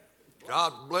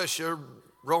God bless you.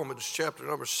 Romans chapter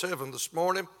number 7 this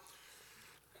morning.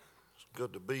 It's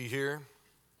good to be here.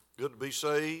 Good to be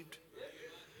saved.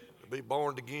 To be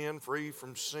born again, free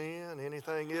from sin.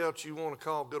 Anything else you want to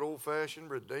call good old-fashioned,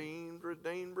 redeemed.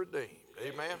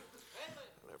 Amen.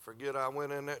 I forget I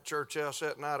went in that church house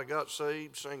that night I got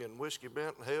saved singing Whiskey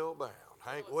Bent and Hellbound.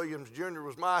 Hank Williams Jr.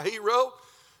 was my hero.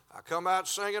 I come out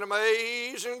singing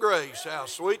Amazing Grace. How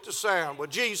sweet the sound. Well,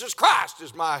 Jesus Christ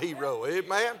is my hero.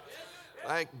 Amen.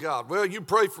 Thank God. Well, you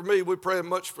pray for me. We pray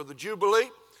much for the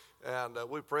Jubilee. And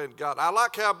we pray to God. I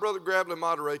like how Brother Grabley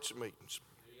moderates the meetings.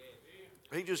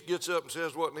 He just gets up and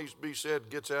says what needs to be said and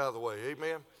gets out of the way.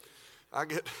 Amen.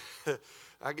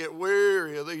 I get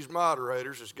weary of these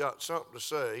moderators that's got something to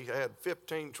say. I had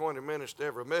 15, 20 minutes to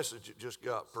every message that just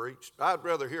got preached. I'd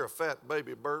rather hear a fat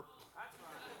baby burp.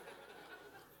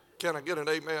 Can I get an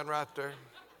amen right there?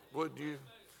 Would you?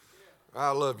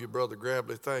 I love you, Brother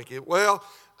Grabley. Thank you. Well,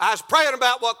 I was praying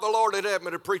about what the Lord had me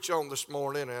to preach on this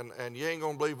morning, and you ain't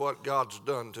going to believe what God's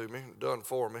done to me, done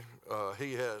for me.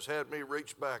 He has had me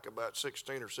reach back about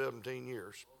 16 or 17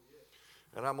 years,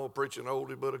 and I'm going to preach an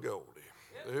oldie but a goldie.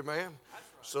 Amen?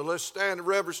 So let's stand in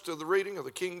reverence to the reading of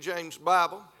the King James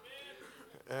Bible.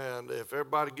 And if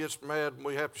everybody gets mad and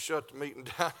we have to shut the meeting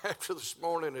down after this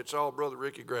morning, it's all Brother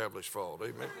Ricky Grabley's fault.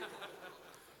 Amen?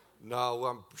 No,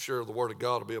 I'm sure the Word of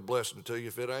God will be a blessing to you.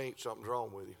 If it ain't, something's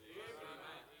wrong with you.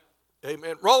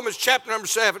 Amen. Romans chapter number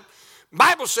 7.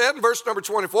 Bible said in verse number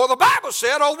 24, the Bible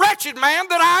said, O wretched man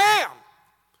that I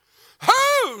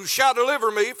am, who shall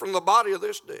deliver me from the body of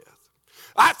this death?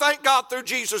 I thank God through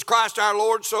Jesus Christ our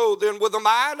Lord. So then with the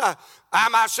mind, I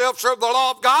myself serve the law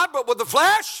of God, but with the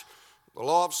flesh, the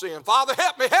law of sin. Father,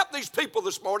 help me. Help these people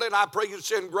this morning. I pray you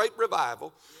send great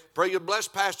revival. Pray you bless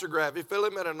Pastor Gravy. Fill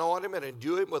him and anoint him and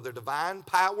endue him with the divine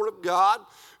power of God.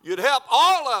 You'd help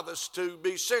all of us to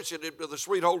be sensitive to the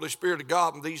sweet Holy Spirit of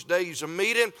God in these days of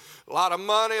meeting. A lot of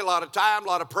money, a lot of time, a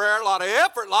lot of prayer, a lot of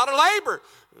effort, a lot of labor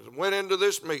went into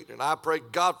this meeting. And I pray,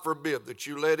 God forbid, that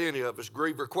you let any of us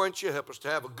grieve or quench you. Help us to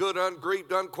have a good,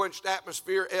 ungrieved, unquenched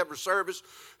atmosphere every service.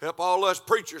 Help all us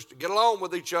preachers to get along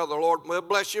with each other, Lord. We'll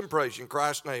bless you and praise you in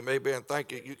Christ's name. Amen.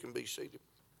 Thank you. You can be seated.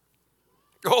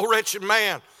 O wretched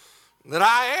man that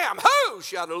I am, who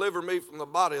shall deliver me from the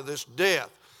body of this death?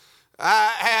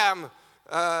 I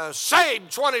am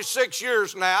saved 26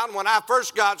 years now, and when I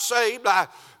first got saved, I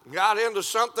got into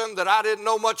something that I didn't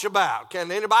know much about.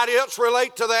 Can anybody else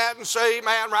relate to that and say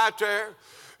amen right there?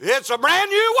 It's a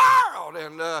brand new world,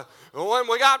 and when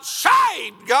we got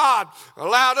saved, God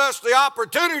allowed us the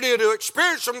opportunity to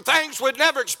experience some things we'd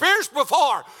never experienced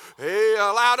before. He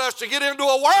allowed us to get into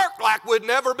a work like we'd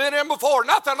never been in before,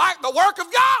 nothing like the work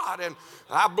of God. And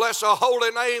I bless the holy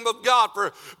name of God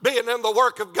for being in the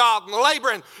work of God and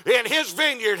laboring in His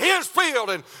vineyard, His field,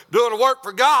 and doing the work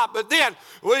for God. But then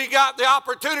we got the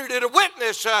opportunity to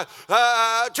witness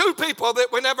to people that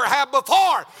we never have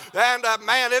before. And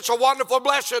man, it's a wonderful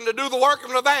blessing to do the work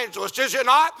of an evangelist, is it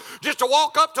not? Just to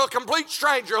walk up to a complete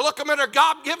stranger, look them in their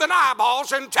God-given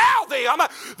eyeballs and tell them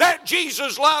that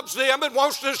Jesus loves them and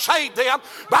wants to save them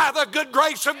by the good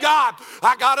grace of God.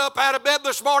 I got up out of bed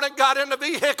this morning, got in the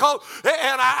vehicle,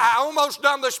 and I almost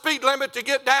done the speed limit to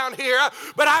get down here,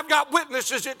 but I've got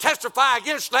witnesses that testify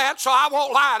against that, so I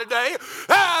won't lie today.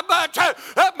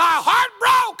 But my heart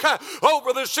broke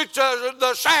over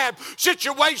the sad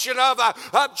situation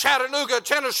of Chattanooga,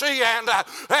 Tennessee,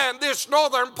 and this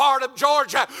northern part of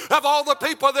Georgia, of all the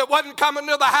people that wasn't coming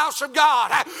to the house of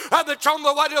God, that's on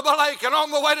the way to the lake and on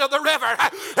the way to the river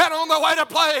and on the way to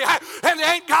play, and they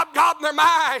ain't got God in their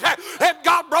mind. And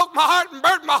God broke my heart and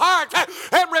burdened my heart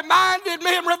and reminded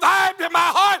me and revived in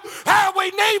my heart how we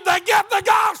need to get the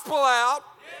gospel out.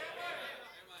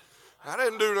 I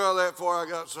didn't do none of that before I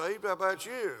got saved. How about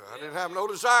you? I didn't have no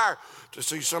desire to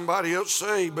see somebody else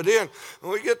saved. But then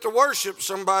when we get to worship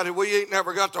somebody we ain't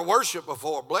never got to worship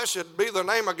before, blessed be the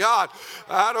name of God.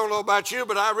 I don't know about you,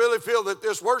 but I really feel that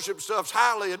this worship stuff's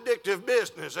highly addictive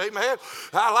business. Amen.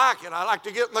 I like it. I like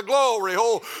to get in the glory.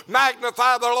 Oh,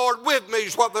 magnify the Lord with me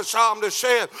is what the psalmist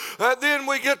said. Then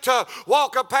we get to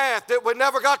walk a path that we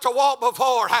never got to walk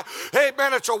before.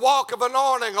 Amen. It's a walk of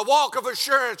anointing, a walk of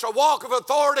assurance, a walk of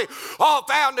authority, all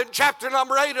found in chapter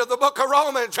number 8 of the book of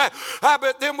Romans.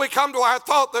 But then we come to our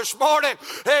thought this morning.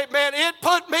 Amen. It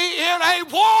put me in a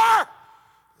war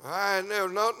I knew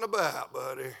nothing about,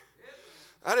 buddy.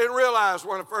 I didn't realize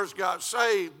when I first got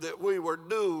saved that we were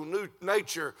new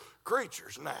nature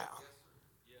creatures now.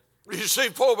 You see,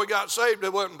 before we got saved, there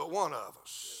wasn't but one of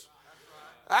us.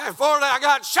 Before I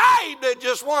got saved, it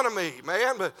just one of me,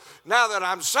 man. But now that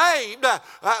I'm saved,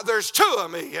 there's two of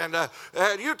me. And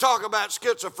you talk about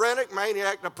schizophrenic,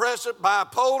 maniac, depressive,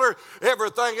 bipolar,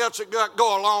 everything else that got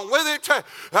go along with it.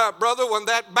 Brother, when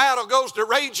that battle goes to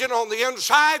raging on the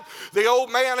inside, the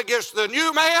old man against the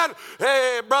new man,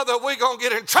 hey, brother, we're going to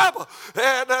get in trouble.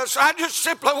 And so I just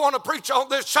simply want to preach on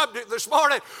this subject this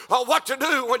morning, what to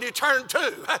do when you turn 2.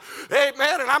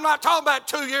 Amen. And I'm not talking about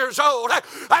 2 years old.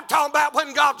 I'm talking about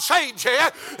when God saved you.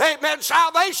 Amen.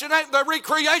 Salvation ain't the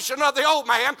recreation of the old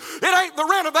man. It ain't the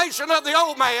renovation of the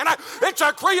old man. It's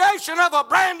a creation of a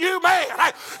brand new man.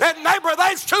 And neighbor,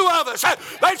 there's 2 of us.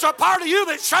 There's a part of you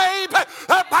that's saved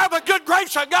by the good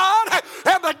grace of God,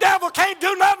 and the devil can't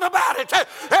do nothing about it.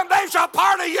 And there's a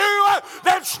part of you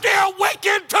that's still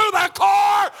wicked to the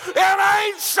core and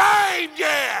ain't saved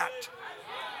yet.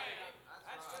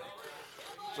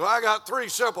 So I got 3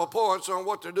 simple points on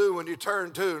what to do when you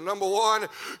turn 2. Number 1,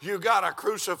 you got to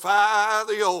crucify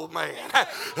the old man.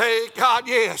 Hey, God,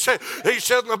 yes. He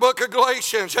said in the book of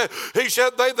Galatians, he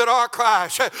said, they that are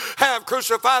Christ have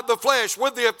crucified the flesh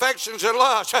with the affections and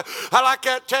lusts. I like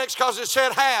that text because it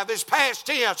said have. It's past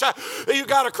tense. You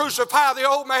got to crucify the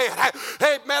old man.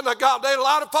 Amen to God. A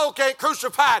lot of folk ain't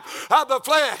crucified the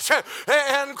flesh.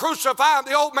 And crucifying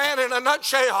the old man in a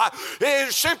nutshell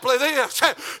is simply this.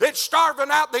 It's starving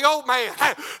out the old man,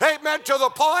 amen, to the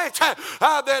point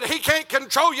that he can't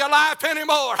control your life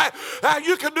anymore.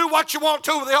 You can do what you want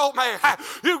to with the old man.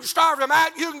 You can starve him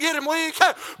out, you can get him weak,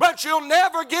 but you'll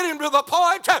never get him to the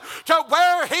point to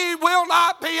where he will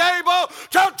not be able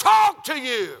to talk to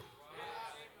you.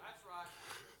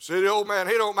 See, the old man,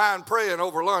 he don't mind praying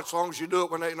over lunch as long as you do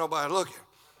it when ain't nobody looking.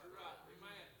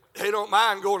 He don't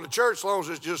mind going to church as long as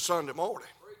it's just Sunday morning.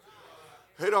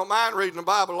 He don't mind reading the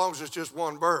Bible as long as it's just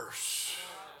one verse.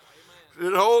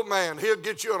 The old man, he'll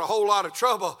get you in a whole lot of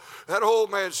trouble. That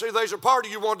old man, see, there's a part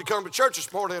of you wanted to come to church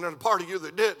this morning and a part of you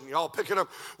that didn't. Y'all picking up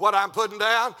what I'm putting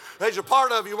down? There's a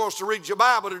part of you wants to read your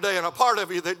Bible today and a part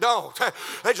of you that don't.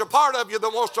 There's a part of you that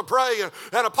wants to pray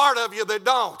and a part of you that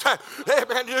don't.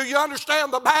 Amen. Do you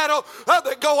understand the battle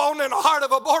that go on in the heart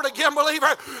of a born-again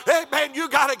believer? Amen. You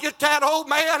got to get that old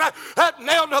man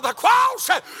nailed to the cross.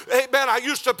 Amen. I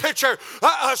used to picture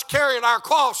us carrying our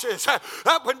crosses.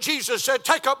 When Jesus said,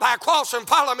 take up thy cross and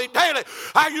follow me daily,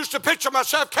 I used to picture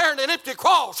myself carrying an empty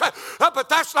cross, but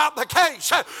that's not the case.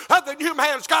 The new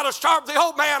man's got to starve the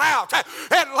old man out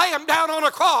and lay him down on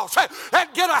a cross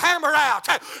and get a hammer out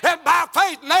and by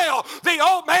faith nail the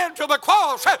old man to the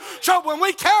cross. So when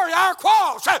we carry our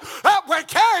cross, we're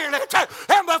carrying it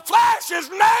and the flesh is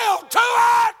nailed to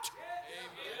it.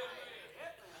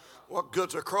 What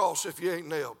good's a cross if you ain't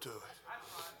nailed to it?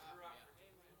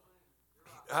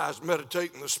 I was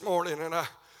meditating this morning and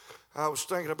I was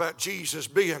thinking about Jesus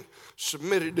being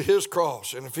submitted to his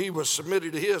cross. And if he was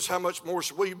submitted to his, how much more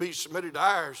should we be submitted to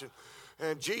ours?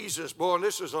 And Jesus, boy, and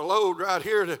this is a load right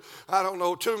here that I don't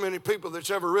know too many people that's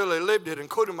ever really lived it,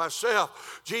 including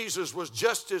myself. Jesus was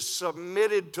just as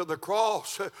submitted to the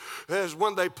cross as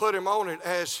when they put him on it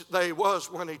as they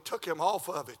was when he took him off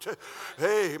of it.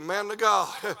 Amen to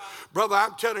God. Brother,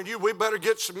 I'm telling you, we better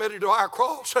get submitted to our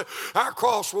cross. Our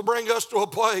cross will bring us to a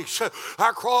place.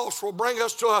 Our cross will bring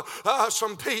us to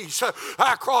some peace.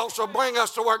 Our cross will bring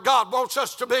us to where God wants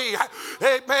us to be.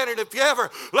 Amen. And if you ever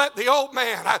let the old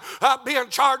man be in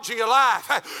charge of your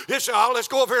life, you say, oh, let's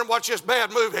go over here and watch this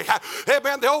bad movie.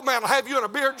 Amen. The old man will have you in a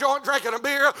beer joint drinking a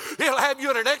beer. He'll have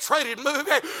you in an X-rated movie.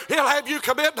 He'll have you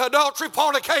committing adultery,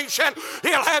 fornication.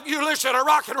 He'll have you listen to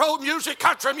rock and roll music,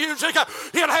 country music.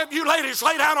 He'll have you ladies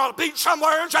lay down on a beach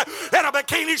somewhere in a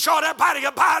bikini showing everybody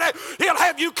your body. He'll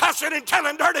have you cussing and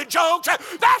telling dirty jokes.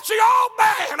 That's the old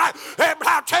man. But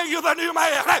I'll tell you, the new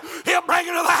man, he'll bring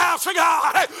you to the house of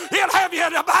God. He'll have you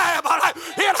in the Bible.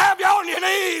 He'll have you on your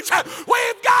knees.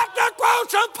 We've got to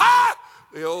crucify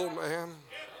the old man.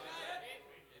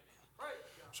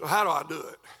 So how do I do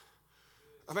it?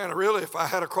 I mean, really, if I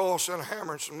had a cross and a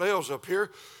hammer and some nails up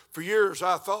here, for years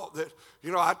I thought that,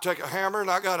 I'd take a hammer and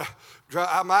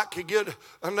I might could get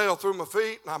a nail through my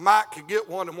feet, and I might could get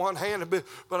one in one hand,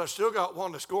 but I still got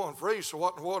one that's going free, so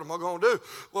what in the world am I going to do?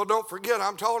 Well, don't forget,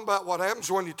 I'm talking about what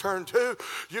happens when you turn 2.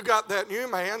 You got that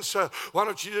new man, so why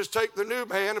don't you just take the new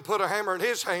man and put a hammer in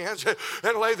his hands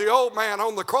and lay the old man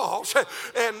on the cross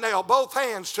and nail both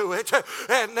hands to it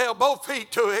and nail both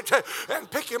feet to it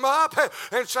and pick him up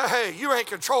and say, hey, you ain't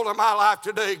controlling my life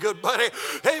today, good buddy.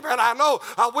 Hey, man, I know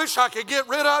wish I could get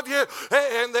rid of you.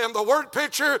 And then the word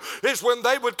picture is when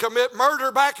they would commit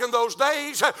murder back in those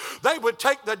days, they would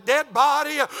take the dead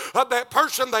body of that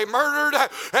person they murdered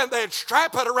and they'd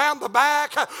strap it around the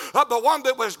back of the one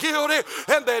that was guilty,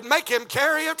 and they'd make him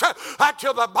carry it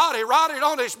until the body rotted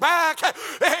on his back,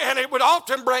 and it would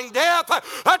often bring death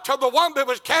to the one that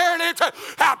was carrying it.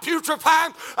 How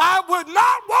putrefying. I would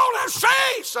not want to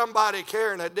see somebody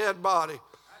carrying a dead body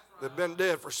that'd been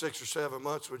dead for 6 or 7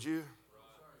 months, would you?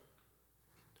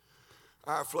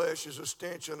 Our flesh is a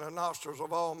stench in the nostrils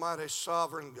of Almighty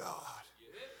Sovereign God.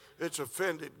 It's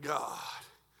offended God.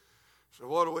 So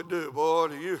what do, boy?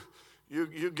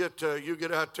 You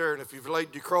get out there, and if you've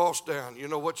laid your cross down, you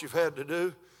know what you've had to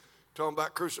do? Talking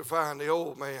about crucifying the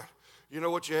old man. You know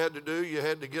what you had to do? You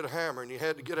had to get a hammer, and you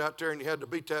had to get out there, and you had to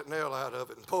beat that nail out of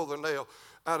it and pull the nail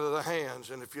out of the hands.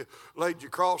 And if you laid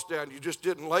your cross down, you just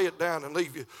didn't lay it down and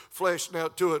leave your flesh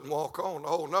nailed to it and walk on.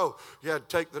 Oh, no. You had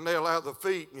to take the nail out of the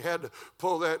feet, and you had to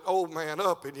pull that old man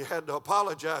up, and you had to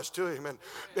apologize to him, and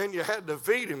then you had to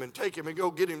feed him and take him and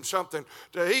go get him something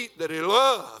to eat that he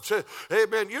loves.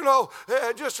 Amen. You know,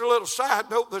 just a little side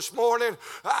note this morning,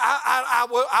 I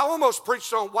almost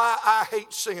preached on why I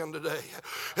hate sin today.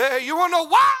 You want to know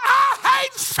why I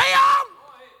hate sin?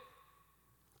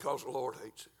 Because the Lord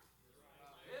hates it.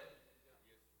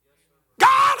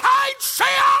 God hates sin.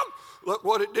 Look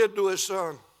what it did to his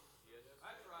son.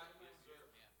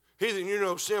 Heathen, you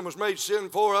know sin was made sin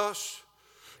for us.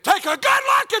 Take a good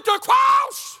look at the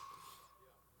cross.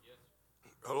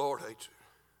 The Lord hates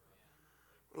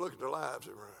it. Look at the lives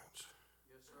it ruins.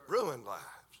 Ruined lives.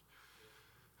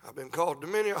 I've been called to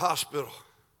many a hospital.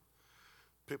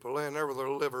 People laying there with their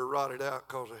liver rotted out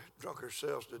because they drunk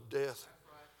themselves to death.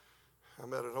 I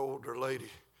met an older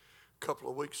lady a couple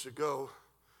of weeks ago.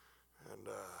 And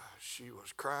she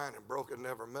was crying and broken.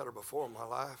 Never met her before in my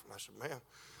life. And I said, ma'am,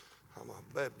 I'm a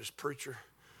Baptist preacher,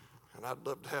 and I'd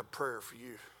love to have prayer for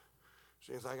you. Is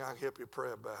there anything I can help you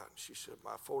pray about? And she said,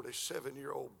 my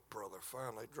 47-year-old brother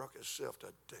finally drunk himself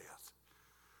to death.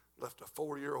 Left a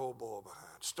 40-year-old boy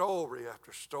behind. Story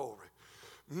after story.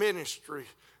 Ministry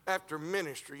after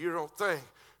ministry. You don't think.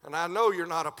 And I know you're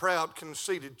not a proud,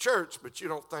 conceited church, but you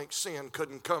don't think sin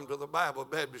couldn't come to the Bible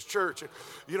Baptist Church. And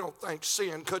you don't think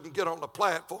sin couldn't get on the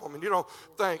platform. And you don't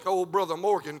think old Brother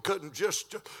Morgan couldn't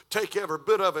just take every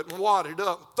bit of it and wad it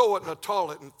up and throw it in a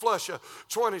toilet and flush a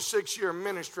 26-year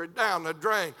ministry down the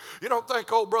drain. You don't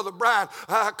think old Brother Brian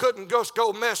couldn't just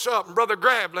go mess up, and Brother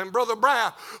Grabbley and Brother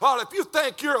Brown. Well, if you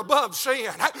think you're above sin,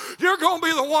 you're going to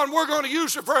be the one we're going to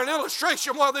use it for an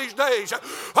illustration one of these days.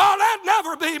 Oh, that'd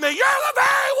never be me. You're the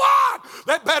very one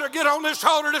that better get on this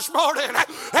altar this morning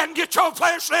and get your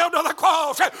flesh nailed to the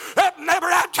cross. Never,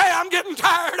 I tell you, I'm getting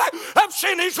tired of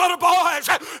seeing these little boys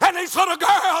and these little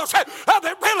girls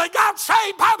that really got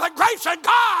saved by the grace of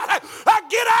God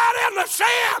get out in the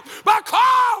sin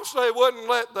because they wouldn't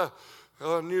let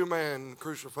the new man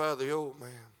crucify the old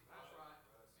man.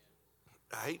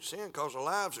 I hate sin because the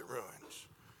lives it ruins.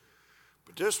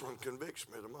 But this one convicts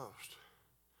me the most.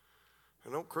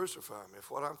 And don't crucify me.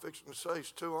 If what I'm fixing to say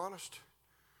is too honest,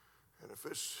 and if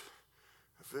it's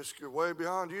way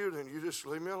beyond you, then you just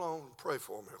leave me alone and pray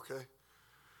for me, okay?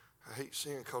 I hate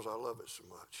sin because I love it so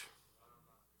much.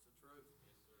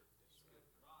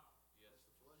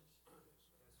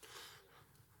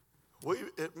 We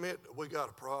admit that we got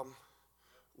a problem.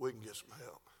 We can get some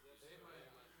help.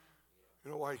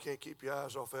 You know why you can't keep your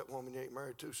eyes off that woman you ain't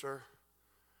married to, sir?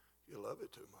 You love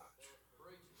it too much.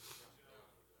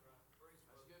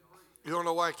 You don't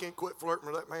know why you can't quit flirting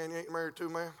with that man you ain't married to,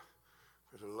 ma'am?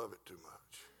 Because I love it too much.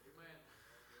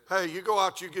 Hey, you go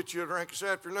out, you get you a drink this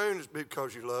afternoon, it's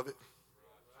because you love it.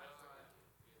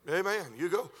 Amen. You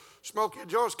go smoke your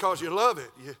joints because you love it.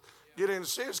 You get into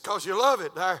sin because you love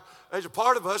it. There's a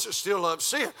part of us that still loves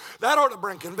sin. That ought to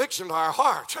bring conviction to our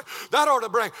hearts. That ought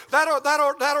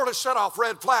to set off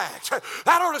red flags.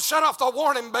 That ought to set off the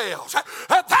warning bells.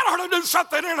 That ought to do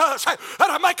something in us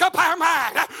to make up our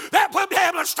mind that we'll be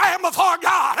able to stand before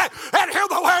God and hear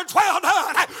the words, well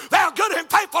done, thou good and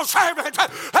faithful servant.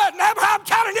 Never, I'm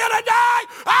telling you today,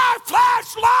 our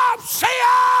flesh loves sin.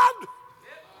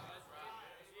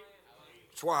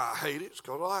 That's why I hate it. It's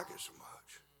because I like it so much.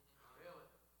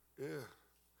 Yeah.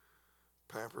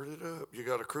 Pampered it up. You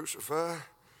got to crucify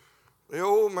the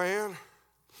old man.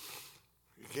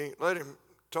 You can't let him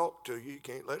talk to you. You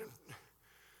can't let him.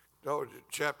 No,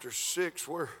 chapter 6,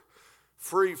 we're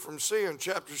free from sin.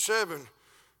 Chapter 7,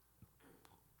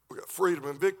 we got freedom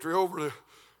and victory over the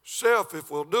self if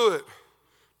we'll do it.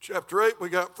 Chapter 8, we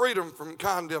got freedom from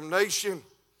condemnation.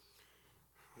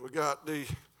 We got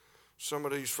some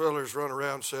of these fellas run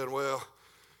around saying, well,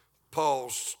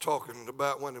 Paul's talking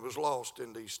about when he was lost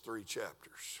in these 3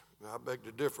 chapters. Now, I beg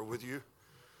to differ with you.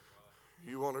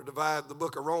 You want to divide the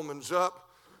book of Romans up,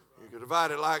 you can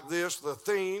divide it like this. The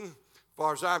theme, as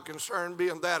far as I'm concerned,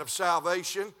 being that of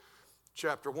salvation.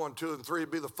 Chapter 1, 2, and 3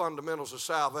 be the fundamentals of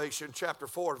salvation. Chapter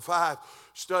 4 and 5,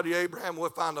 study Abraham. We'll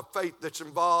find the faith that's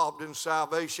involved in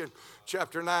salvation.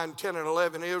 Chapter 9, 10, and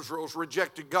 11, Israel's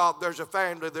rejected God. There's a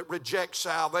family that rejects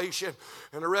salvation.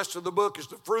 And the rest of the book is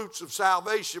the fruits of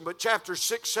salvation. But chapter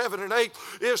 6, 7, and 8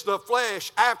 is the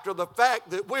flesh after the fact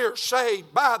that we're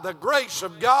saved by the grace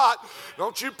of God.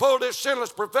 Don't you pull this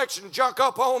sinless perfection junk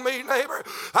up on me, neighbor.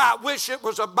 I wish it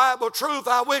was a Bible truth.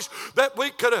 I wish that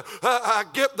we could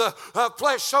get the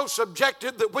flesh so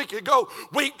subjected that we could go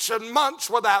weeks and months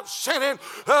without sinning.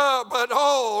 But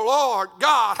oh, Lord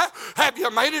God, have you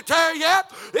made it there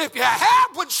yet? If you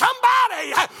have, would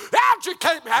somebody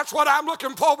educate me? That's what I'm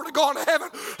looking forward to going to heaven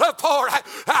for.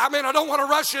 I mean, I don't want to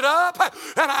rush it up,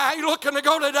 and I ain't looking to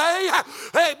go today.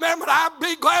 Amen, but I'd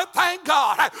be glad, thank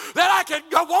God, that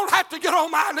I won't have to get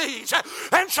on my knees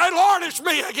and say, Lord, it's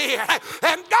me again.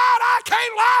 And God, I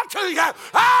can't lie to you.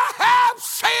 I have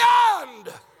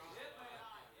sinned.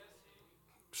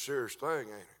 Serious thing, ain't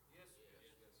it?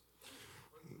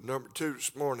 Number 2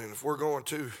 this morning, if we're going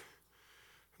to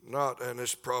not, and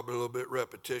it's probably a little bit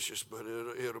repetitious, but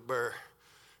it'll bear,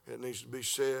 it needs to be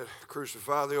said,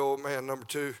 crucify the old man. Number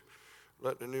 2,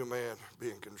 let the new man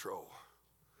be in control.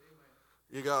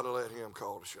 You got to let him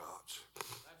call the shots.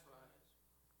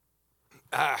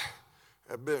 I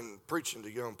have been preaching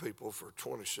to young people for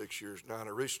 26 years now, and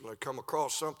I recently come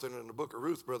across something in the book of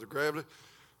Ruth, Brother Gravely,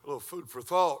 a little food for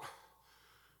thought,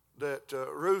 that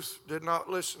Ruth did not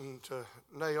listen to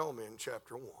Naomi in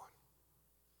chapter 1.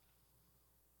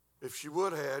 If she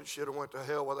would have, she'd have went to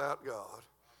hell without God.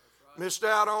 Missed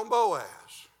out on Boaz.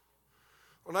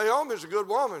 Well, Naomi's a good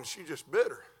woman. She's just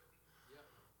bitter.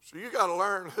 So you got to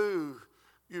learn who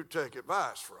you take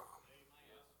advice from.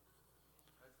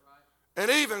 And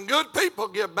even good people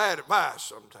give bad advice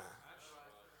sometimes.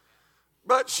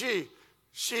 But she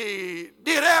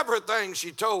did everything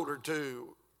she told her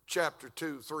to, chapter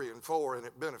 2, 3, and 4, and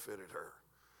it benefited her.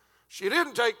 She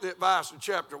didn't take the advice in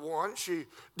chapter 1. She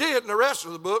did in the rest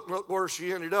of the book. Look where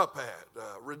she ended up at,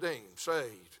 redeemed,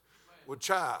 saved, with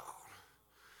child.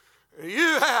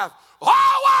 You have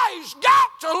always got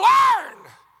to learn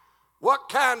what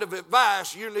kind of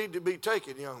advice you need to be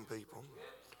taking, young people.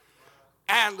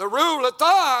 And the rule of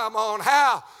thumb on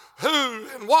how, who,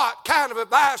 and what kind of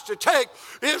advice to take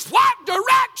is what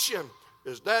direction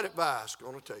is that advice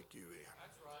going to take you in?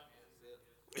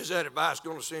 Is that advice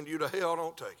going to send you to hell?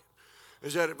 Don't take it.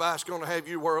 Is that advice going to have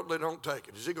you worldly? Don't take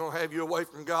it. Is it going to have you away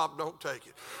from God? Don't take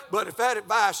it. But if that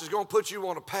advice is going to put you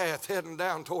on a path heading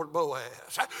down toward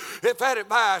Boaz, if that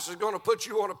advice is going to put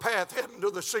you on a path heading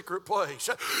to the secret place,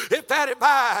 if that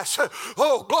advice,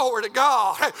 oh, glory to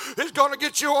God, is going to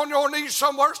get you on your knees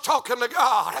somewhere talking to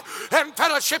God and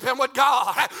fellowshipping with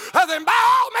God, then by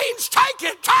all means take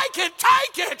it, take it,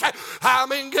 take it. I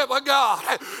mean, get with God.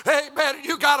 Amen.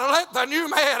 You got to let the new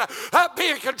man be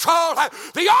in control.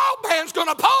 The old man's going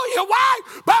to pull you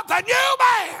away, but the new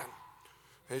man,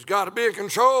 he's got to be in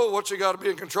control. What's he got to be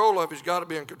in control of? He's got to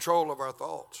be in control of our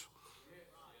thoughts.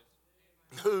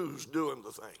 Who's doing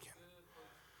the thinking?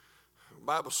 The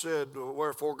Bible said,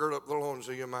 wherefore gird up the loins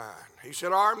of your mind. He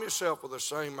said, arm yourself with the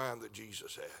same mind that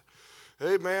Jesus had.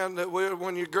 Amen. That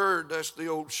when you gird, that's the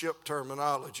old ship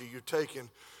terminology. You're taking,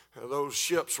 those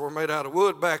ships were made out of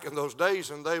wood back in those days,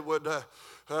 and they would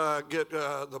get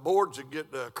the boards would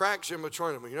get cracks in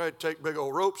between them. You know, they'd take big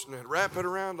old ropes and they'd wrap it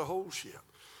around the whole ship.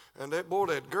 And they'd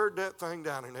gird that thing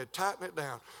down and they'd tighten it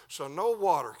down so no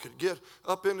water could get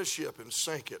up in the ship and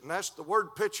sink it. And that's the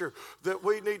word picture that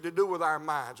we need to do with our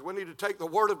minds. We need to take the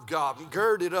Word of God and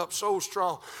gird it up so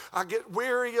strong. I get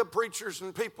weary of preachers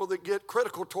and people that get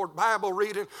critical toward Bible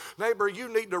reading. Neighbor,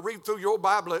 you need to read through your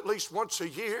Bible at least once a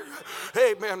year.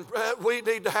 Amen. We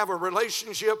need to have a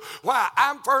relationship. Why?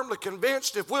 I'm firmly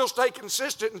convinced if we'll stay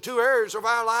consistent in 2 areas of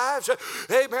our lives,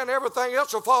 amen, everything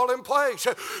else will fall in place.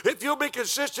 If you'll be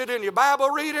consistent in your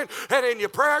Bible reading and in your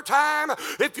prayer time,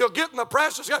 if you'll get in the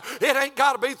presence, it ain't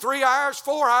got to be 3 hours,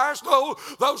 4 hours, though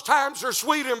those times are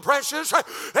sweet and precious.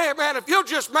 Amen. If you'll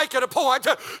just make it a point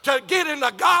to get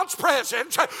into God's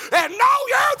presence and know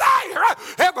you're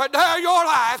there every day of your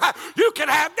life, you can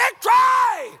have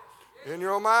victory in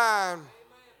your mind.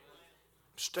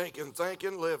 Stinking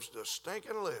thinking lives to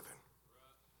stinking living.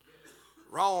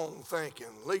 Wrong thinking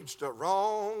leads to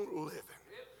wrong living.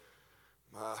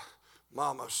 My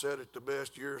Mama said it the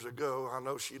best years ago. I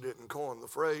know she didn't coin the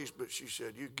phrase, but she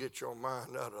said, you get your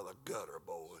mind out of the gutter,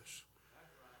 boys.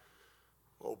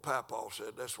 Old Papaw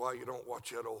said, that's why you don't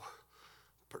watch that old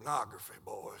pornography,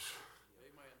 boys.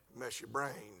 Mess your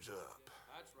brains up.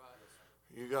 That's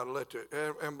right. You got to let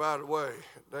the, and by the way,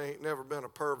 there ain't never been a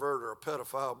pervert or a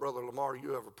pedophile, Brother Lamar,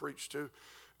 you ever preached to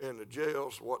in the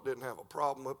jails what didn't have a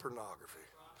problem with pornography.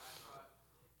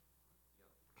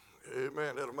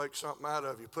 Amen. It'll make something out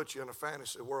of you, put you in a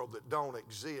fantasy world that don't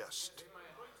exist.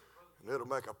 And it'll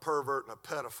make a pervert and a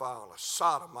pedophile and a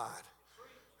sodomite.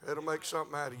 It'll make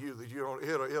something out of you that you don't,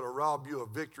 it'll rob you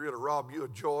of victory, it'll rob you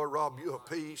of joy, rob you of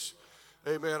peace.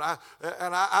 Amen.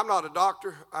 I'm not a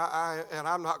doctor, and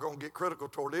I'm not going to get critical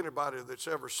toward anybody that's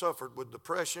ever suffered with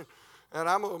depression. And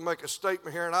I'm going to make a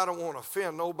statement here, and I don't want to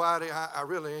offend nobody. I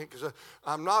really ain't, because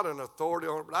I'm not an authority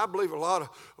on it. But I believe a lot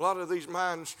of these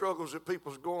mind struggles that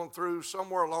people's going through,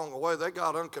 somewhere along the way, they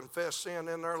got unconfessed sin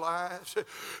in their lives.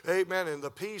 Amen. And the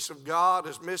peace of God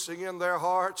is missing in their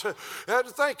hearts. And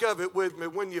think of it with me,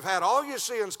 when you've had all your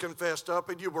sins confessed up,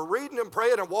 and you were reading and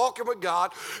praying and walking with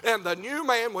God, and the new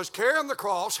man was carrying the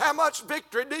cross, how much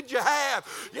victory did you have?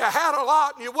 You had a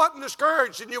lot, and you wasn't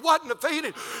discouraged, and you wasn't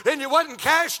defeated, and you wasn't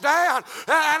cast down.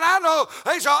 And I know,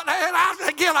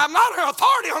 again, I'm not an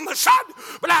authority on the subject,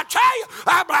 but I tell you,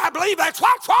 I believe that's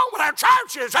what's wrong with our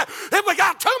churches. If we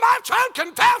got too much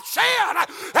unconfessed sin,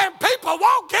 and people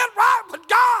won't get right with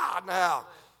God. Now,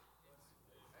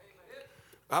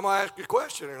 I'm going to ask you a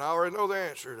question, and I already know the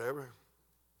answer, Deborah.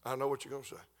 I know what you're going to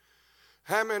say.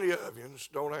 How many of you,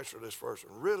 don't answer this first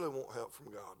one, really want help from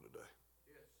God today?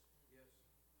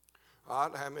 All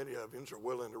right, how many of you are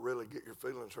willing to really get your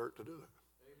feelings hurt to do it?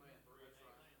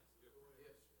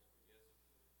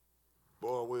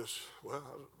 Boy, I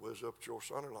was up at your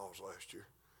son-in-law's last year.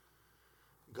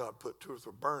 God put truth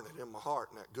or burning in my heart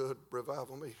in that good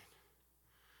revival meeting.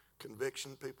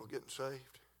 Conviction, people getting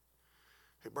saved.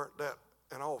 He burnt that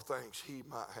in all things. He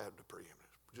might have the preeminence.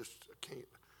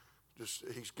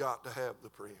 He's got to have the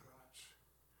preeminence.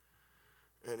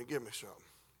 And he gave me something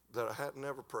that I hadn't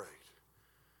ever prayed.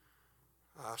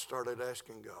 I started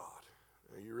asking God.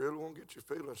 You really want to get your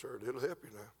feelings hurt? It'll help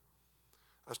you now.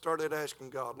 I started asking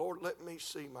God, Lord, let me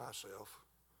see myself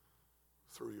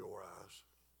through your eyes.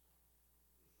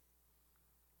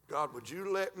 God, would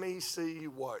you let me see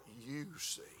what you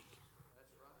see?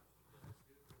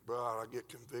 Brother, I get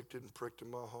convicted and pricked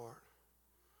in my heart.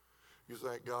 You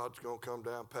think God's going to come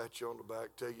down, pat you on the back,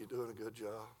 tell you you're doing a good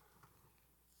job?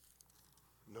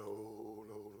 No.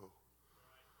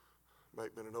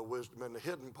 Make me to know wisdom in the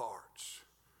hidden parts.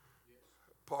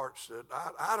 Parts that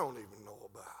I don't even know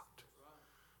about.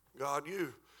 God,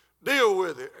 you deal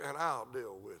with it, and I'll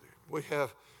deal with it. We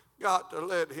have got to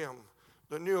let him,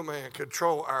 the new man,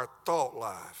 control our thought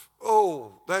life.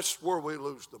 Oh, that's where we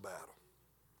lose the battle.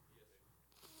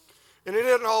 And it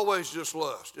isn't always just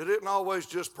lust. It isn't always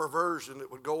just perversion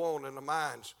that would go on in the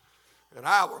minds, in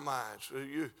our minds.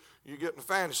 You get in the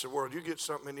fantasy world, you get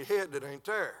something in your head that ain't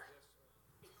there.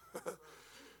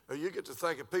 You get to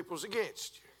thinking people's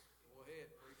against you.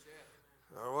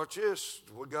 Now watch this.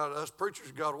 Us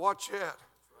preachers got to watch that,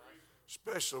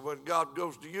 especially when God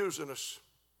goes to using us.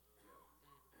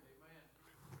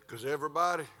 Because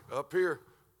everybody up here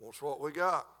wants what we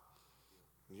got.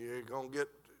 You're gonna get.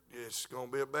 It's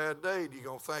gonna be a bad day. You're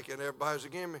gonna think that everybody's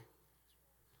against me.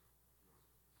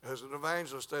 As an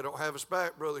evangelist, they don't have us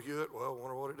back, Brother Hewitt. Well, I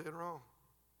wonder what he did wrong.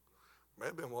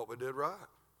 Maybe what we did right.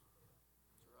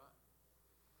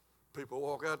 People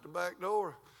walk out the back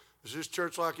door. Is this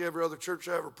church like every other church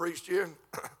I ever preached in?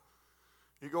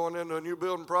 You going into a new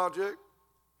building project?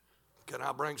 Can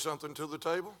I bring something to the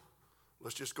table?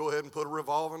 Let's just go ahead and put a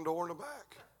revolving door in the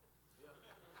back.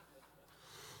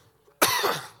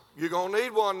 You're going to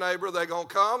need one, neighbor. They're going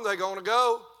to come. They're going to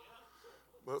go.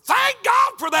 But thank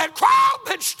God for that crowd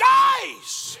that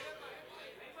stays.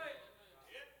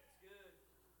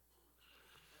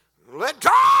 Let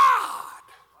God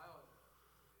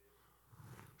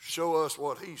show us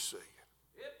what he's seeing.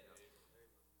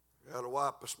 That'll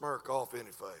wipe the smirk off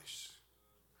any face.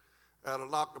 That'll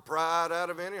knock the pride out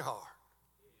of any heart.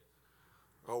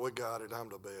 Oh, we got it. I'm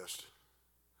the best.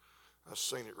 I've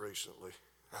seen it recently.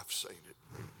 I've seen it.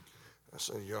 I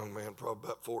seen a young man, probably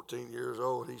about 14 years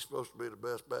old. He's supposed to be the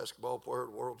best basketball player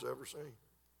the world's ever seen.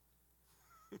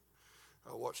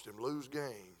 I watched him lose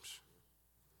games.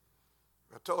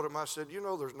 I told him, I said, you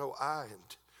know there's no I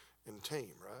in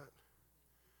team, right?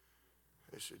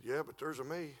 He said, yeah, but there's a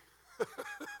me.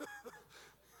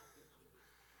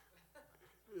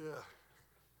 Yeah.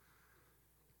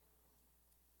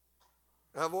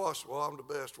 I've watched, well, I'm the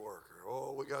best worker.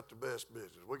 Oh, we got the best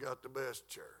business. We got the best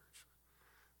church.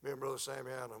 Me and Brother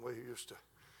Sammy Allen, we used to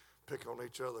pick on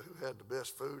each other who had the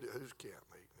best food at whose camp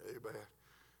meeting. Amen.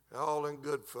 All in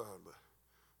good fun. But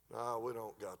No, we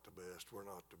don't got the best. We're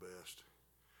not the best.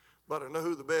 But I know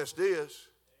who the best is.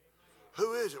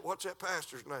 Who is it? What's that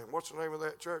pastor's name? What's the name of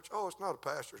that church? Oh, it's not a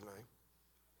pastor's name.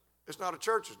 It's not a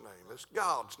church's name. It's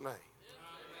God's name.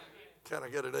 Can I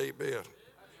get an amen?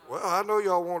 Well, I know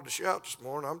y'all wanted to shout this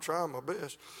morning. I'm trying my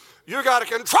best. You got to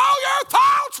control your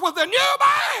thoughts with the new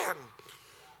man.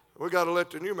 We got to let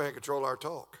the new man control our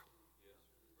talk.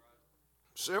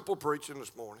 Simple preaching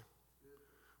this morning.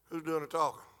 Who's doing the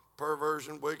talking?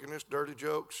 Perversion, wickedness, dirty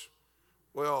jokes.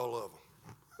 We all love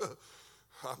them.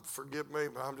 Forgive me,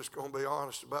 but I'm just going to be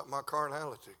honest about my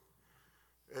carnality.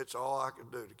 It's all I can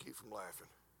do to keep from laughing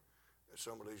at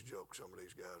some of these jokes some of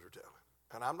these guys are telling.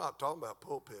 And I'm not talking about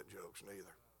pulpit jokes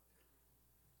neither.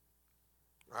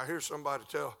 I hear somebody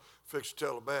fix to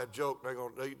tell a bad joke.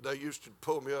 They used to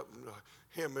pull me up and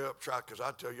hem me up, because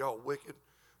I tell y'all wicked.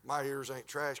 My ears ain't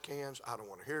trash cans. I don't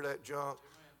want to hear that junk.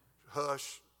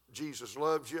 Hush. Jesus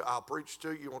loves you. I'll preach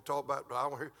to you. You want to talk about it, but I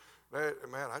don't hear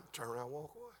that. Man, I'd turn around and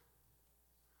walk away.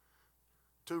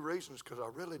 2 reasons, because I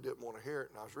really didn't want to hear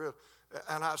it,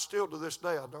 and I still to this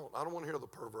day I don't want to hear the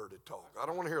perverted talk. I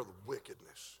don't want to hear the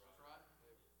wickedness.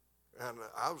 And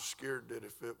I was scared that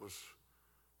if it was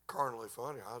carnally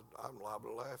funny, I'm liable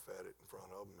to laugh at it in front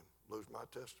of them and lose my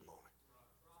testimony.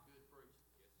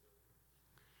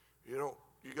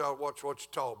 You got to watch what you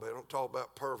talk about. Don't talk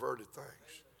about perverted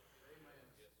things.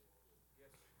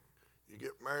 You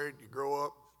get married, you grow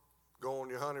up, go on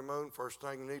your honeymoon. First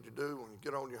thing you need to do when you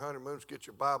get on your honeymoon is get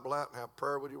your Bible out and have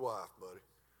prayer with your wife, buddy.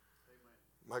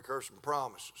 Amen. Make her some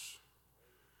promises.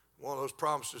 One of those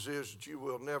promises is that you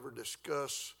will never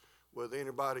discuss with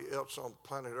anybody else on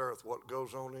planet Earth what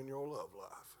goes on in your love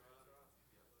life.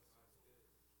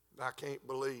 I can't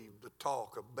believe the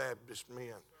talk of Baptist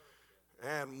men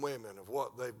and women of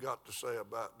what they've got to say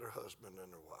about their husband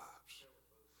and their wives.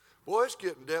 Boy, it's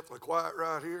getting deathly quiet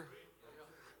right here.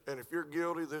 And if you're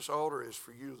guilty, this altar is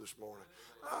for you this morning.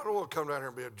 I don't want to come down here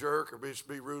and be a jerk or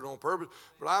be rude on purpose,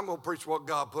 but I'm going to preach what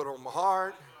God put on my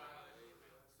heart.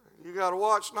 You got to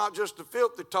watch not just the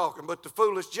filthy talking, but the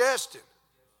foolish jesting.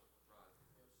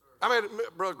 I mean,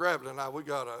 Brother Gravely and I, we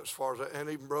got, as far as that, and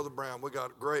even Brother Brown, we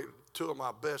got 2 of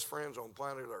my best friends on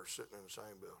planet Earth sitting in the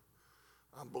same building.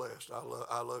 I'm blessed.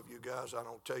 I love you guys. I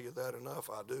don't tell you that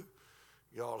enough. I do.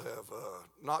 Y'all have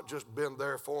not just been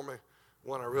there for me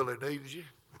when I really needed you.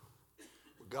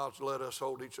 God's let us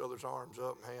hold each other's arms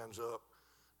up and hands up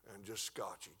and just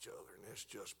scotch each other, and it's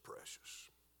just precious.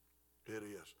 It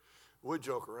is. We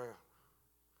joke around.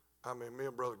 I mean, me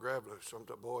and Brother Gravely,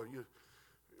 sometimes, boy,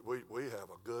 we have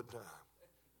a good time.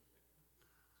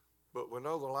 But we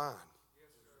know the line.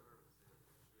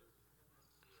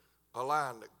 A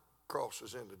line that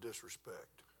crosses into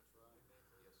disrespect.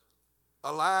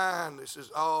 A line that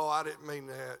says, oh, I didn't mean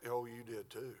that. Oh, you did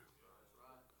too.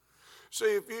 See,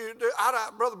 if you do,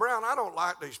 Brother Brown, I don't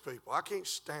like these people. I can't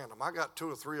stand them. I got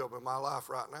 2 or 3 of them in my life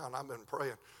right now, and I've been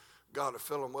praying God to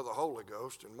fill them with the Holy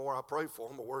Ghost. And the more I pray for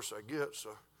them, the worse they get.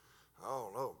 So, I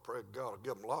don't know. Pray God to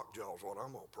give them lockjaws, what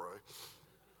I'm going to pray.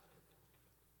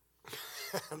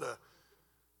 And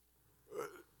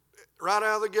right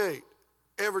out of the gate,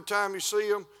 every time you see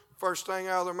them, first thing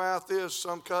out of their mouth is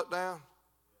some cut down.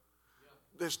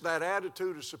 That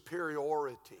attitude of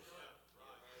superiority.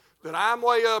 That I'm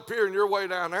way up here and you're way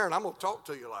down there, and I'm going to talk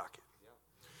to you like it.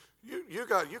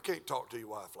 You can't talk to your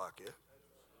wife like that.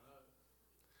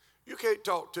 You can't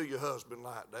talk to your husband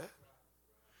like that.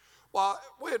 Well,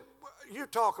 you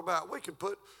talk about,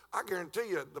 I guarantee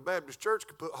you the Baptist church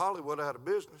could put Hollywood out of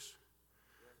business.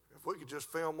 If we could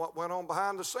just film what went on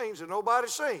behind the scenes that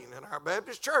nobody's seen in our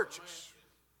Baptist churches.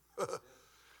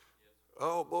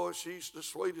 Oh, boy, she's the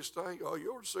sweetest thing. Oh,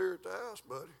 you ought to see her at the house,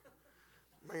 buddy.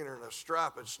 Meaner than a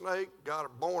striped snake, got her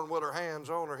born with her hands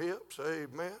on her hips.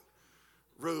 Amen.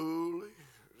 Ruly.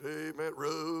 Amen.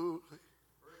 Ruly.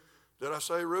 Did I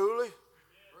say Ruly?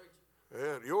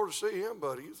 Yeah, you ought to see him,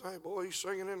 buddy. You think, boy, he's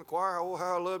singing in the choir. Oh,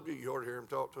 how I love you. You ought to hear him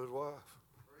talk to his wife.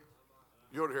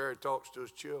 You ought to hear how he talks to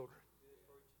his children.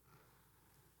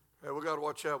 Hey, we got to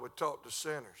watch how we talk to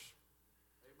sinners.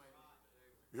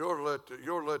 You ought to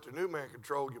let the new man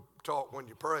control your talk when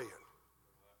you're praying.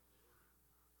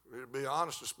 To be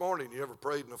honest, this morning, you ever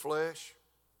prayed in the flesh?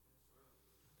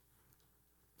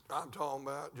 I'm talking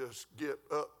about just get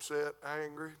upset,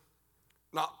 angry,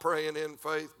 not praying in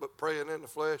faith, but praying in the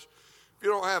flesh. If you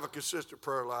don't have a consistent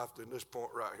prayer life, then this point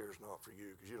right here is not for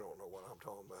you, because you don't know what I'm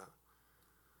talking about.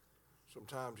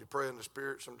 Sometimes you pray in the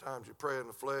spirit, sometimes you pray in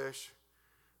the flesh.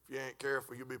 If you ain't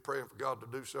careful, you'll be praying for God to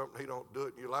do something. He don't do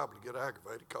it, and you're liable to get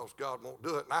aggravated because God won't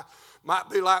do it. And I might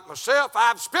be like myself.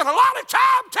 I've spent a lot of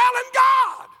time telling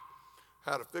God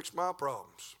how to fix my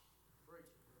problems.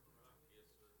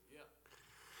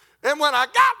 And when I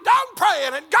got done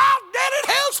praying and God did it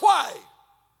His way,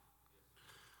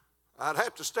 I'd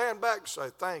have to stand back and say,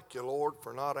 thank you, Lord,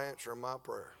 for not answering my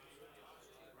prayer.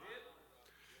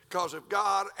 Because if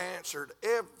God answered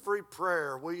every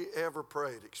prayer we ever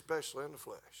prayed, especially in the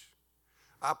flesh,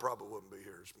 I probably wouldn't be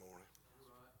here this morning.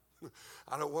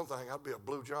 I know one thing, I'd be a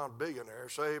Blue John billionaire.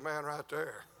 Say amen right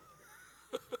there.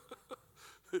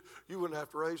 You wouldn't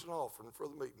have to raise an offering for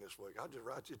the meeting this week. I'd just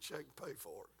write you a check and pay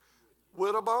for it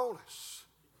with a bonus.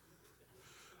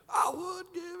 I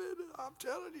would give it, I'm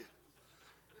telling you.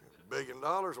 $1 billion,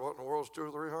 what in the world's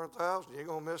 200,000 or 300,000? You ain't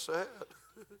gonna miss that.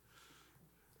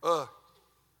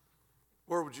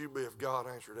 Where would you be if God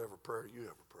answered every prayer you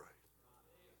ever prayed?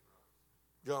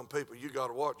 Young people, you got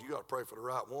to watch. You got to pray for the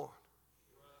right one.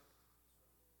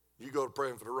 You go to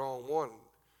praying for the wrong one,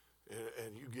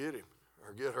 and you get him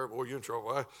or get her. Boy, you're in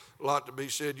trouble. A lot to be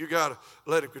said. You got to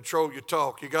let him control your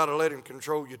talk. You got to let him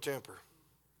control your temper.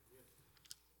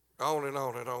 On and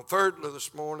on and on. Thirdly,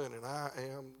 this morning, and I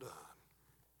am done.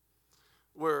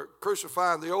 We're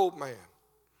crucifying the old man.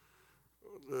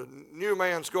 The new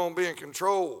man's going to be in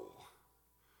control.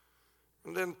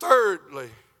 And then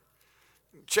thirdly,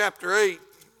 chapter 8,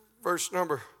 verse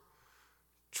number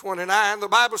 29, the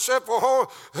Bible said, for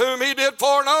whom he did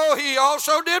foreknow, he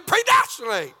also did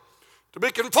predestinate to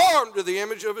be conformed to the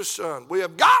image of his Son. We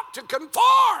have got to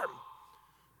conform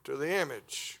to the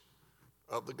image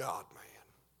of the God-man.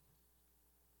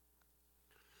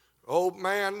 Old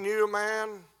man, new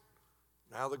man,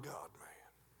 now the God-man.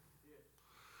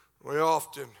 We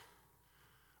often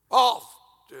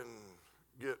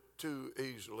get too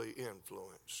easily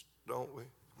influenced, don't we?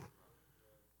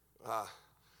 I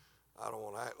don't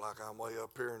want to act like I'm way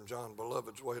up here and John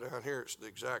Beloved's way down here. It's the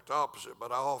exact opposite,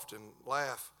 but I often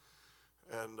laugh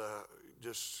and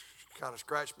just kind of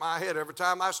scratch my head every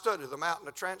time I study the mountain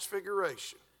of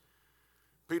transfiguration.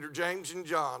 Peter, James, and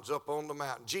John's up on the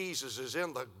mountain. Jesus is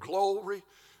in the glory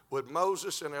with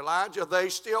Moses and Elijah. They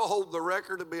still hold the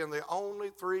record of being the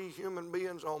only 3 human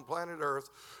beings on planet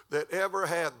Earth that ever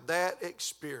had that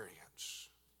experience.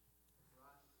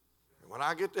 And when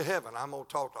I get to heaven, I'm going to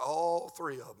talk to all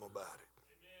 3 of them about it.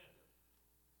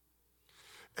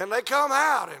 And they come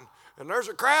out, and there's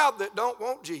a crowd that don't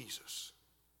want Jesus.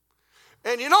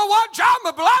 And you know what John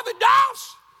the Beloved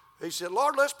does? He said,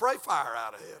 Lord, let's pray fire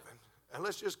out of heaven, and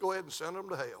let's just go ahead and send them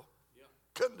to hell.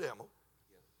 Condemn them.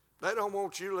 They don't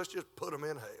want you, let's just put them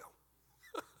in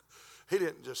hell. He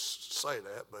didn't just say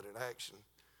that, but in action,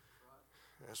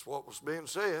 that's what was being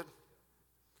said.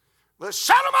 Let's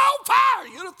set them on fire.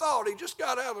 You'd have thought he just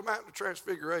got out of the mountain of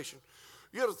transfiguration.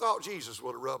 You'd have thought Jesus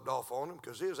would have rubbed off on him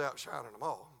because he was outshining them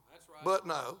all. That's right. But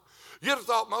no. You'd have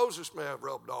thought Moses may have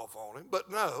rubbed off on him, but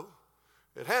no.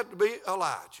 It had to be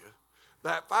Elijah,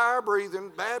 that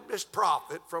fire-breathing Baptist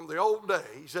prophet from the old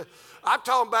days. I'm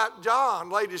talking about John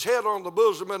laid his head on the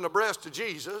bosom and the breast of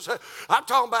Jesus. I'm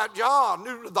talking about John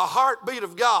knew the heartbeat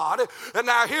of God. And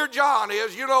now here John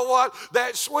is, you know what?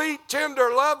 That sweet,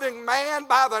 tender, loving man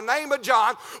by the name of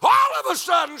John all of a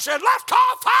sudden said, let's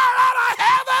call fire out of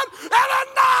heaven and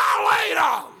annihilate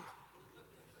them.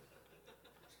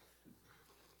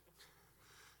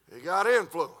 He got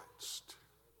influenced.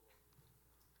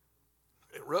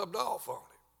 It rubbed off on him.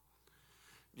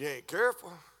 You ain't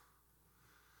careful,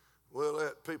 we'll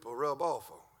let people rub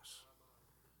off on us.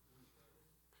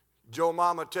 Your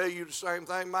mama tell you the same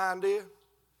thing mine did?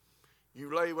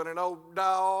 You lay with an old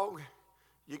dog,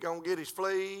 you're going to get his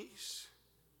fleas.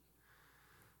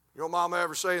 Your mama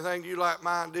ever say anything to you like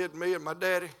mine did to me and my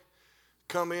daddy?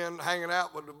 Come in hanging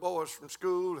out with the boys from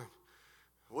school, and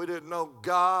we didn't know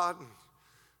God. And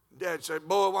Dad said,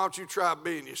 boy, why don't you try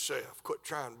being yourself? Quit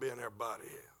trying to be everybody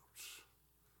else.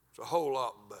 It's a whole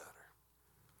lot better.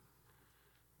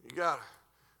 You got to,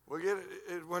 we get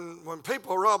it, when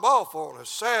people rub off on us,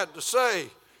 sad to say,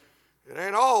 it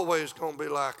ain't always going to be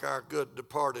like our good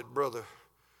departed brother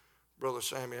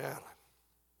Sammy Allen.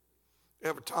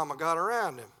 Every time I got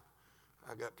around him,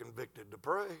 I got convicted to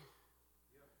pray.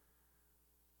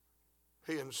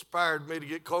 He inspired me to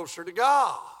get closer to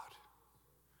God.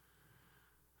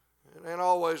 It ain't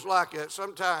always like that.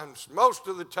 Sometimes, most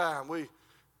of the time, we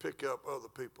pick up other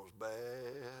people's bad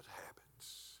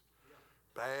habits,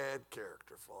 bad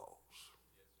character flaws.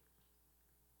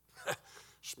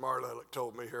 Smart aleck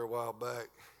told me here a while back,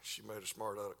 she made a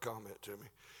smart aleck comment to me.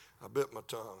 I bit my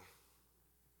tongue.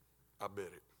 I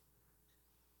bit it.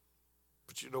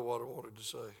 But you know what I wanted to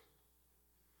say?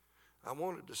 I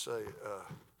wanted to say,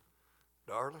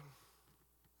 darling,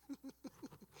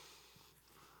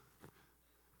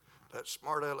 that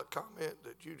smart aleck comment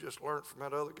that you just learned from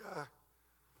that other guy,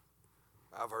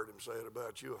 I've heard him say it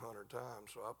about you 100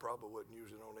 times, so I probably wouldn't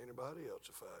use it on anybody else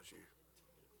if I was you.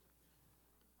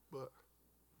 But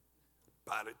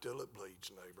bite it till it bleeds,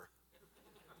 neighbor.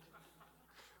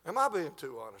 Am I being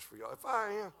too honest for y'all? If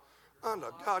I am,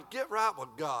 under God, get right with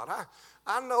God.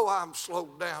 I know I'm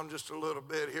slowed down just a little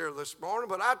bit here this morning,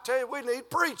 but I tell you, we need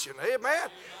preaching. Amen.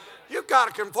 You've got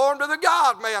to conform to the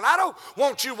God, man. I don't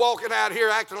want you walking out here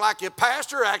acting like your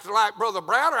pastor, acting like Brother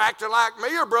Brown, or acting like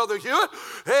me or Brother Hewitt.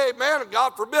 Hey, man,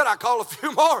 God forbid I call a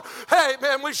few more. Hey,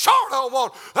 man, we sure don't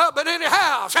want. But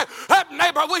anyhow,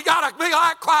 neighbor, we got to be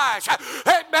like Christ.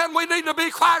 Hey, man, we need to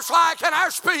be Christ-like in our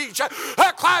speech,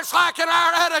 Christ-like in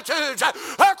our attitudes,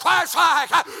 Christ-like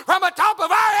from the top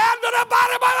of our head to the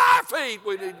bottom of our feet.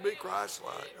 We need to be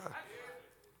Christ-like.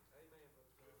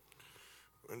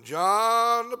 When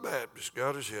John the Baptist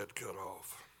got his head cut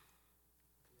off,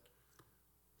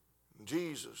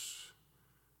 Jesus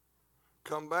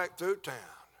come back through town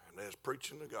and they was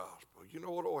preaching the gospel. You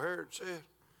know what old Herod said?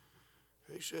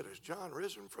 He said, "Is John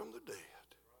risen from the dead?"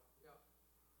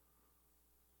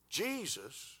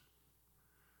 Jesus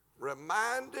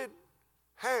reminded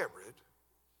Herod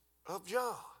of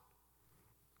John.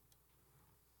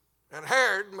 And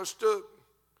Herod mistook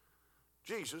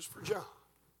Jesus for John.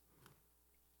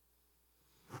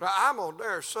 Now, I'm going to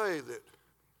dare say that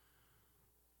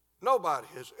nobody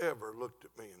has ever looked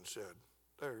at me and said,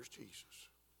 "There's Jesus."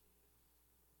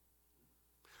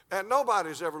 And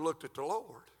nobody's ever looked at the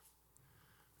Lord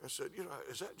and said,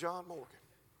 "Is that John Morgan?"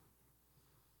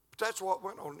 But that's what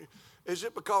went on. Is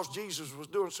it because Jesus was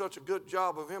doing such a good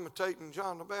job of imitating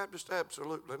John the Baptist?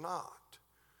 Absolutely not.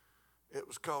 It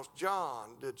was because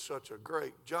John did such a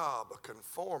great job of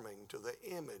conforming to the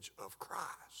image of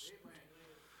Christ. Amen.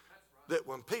 That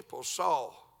when people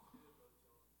saw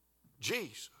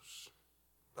Jesus,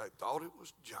 they thought it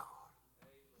was John.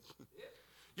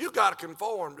 You got to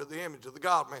conform to the image of the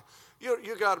God, man.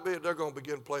 You got to be. They're going to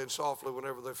begin playing softly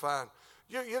whenever they find.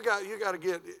 You got to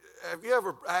get. Have you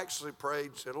ever actually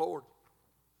prayed and said, "Lord,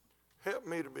 help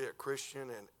me to be a Christian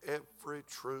in every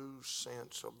true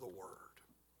sense of the word"?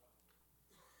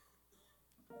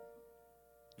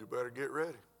 You better get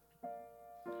ready.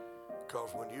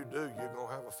 Because when you do, you're going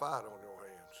to have a fight on your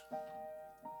hands.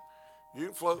 You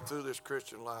can float through this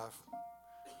Christian life,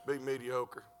 be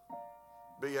mediocre,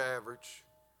 be average,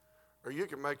 or you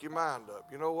can make your mind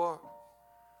up. You know what?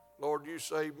 Lord, you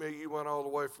saved me. You went all the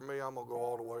way for me. I'm going to go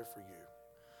all the way for you.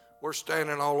 We're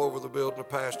standing all over the building. The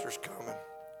pastor's coming.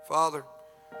 Father,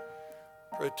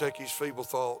 pray take these feeble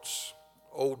thoughts.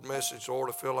 Old message, Lord,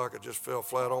 I feel like I just fell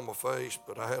flat on my face,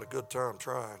 but I had a good time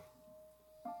trying.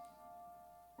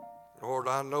 Lord,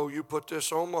 I know you put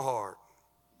this on my heart.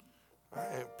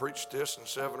 I ain't preached this in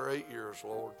 7 or 8 years,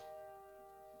 Lord.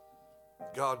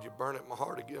 God, you burn it in my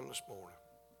heart again this morning.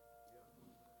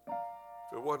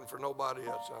 If it wasn't for nobody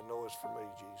else, I know it's for me,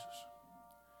 Jesus.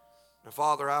 And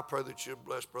Father, I pray that you'd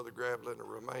bless Brother Grabler and the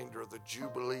remainder of the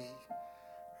Jubilee.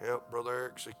 Help Brother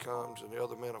Eric as he comes and the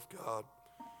other men of God.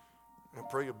 And I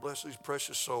pray you bless these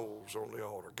precious souls on the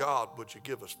altar. God, would you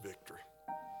give us victory?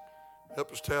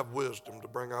 Help us to have wisdom to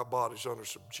bring our bodies under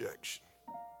subjection.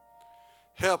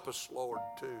 Help us, Lord,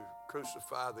 to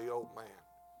crucify the old man.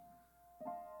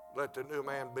 Let the new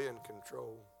man be in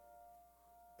control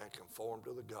and conform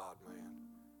to the God man.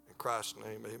 In Christ's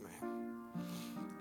name, amen.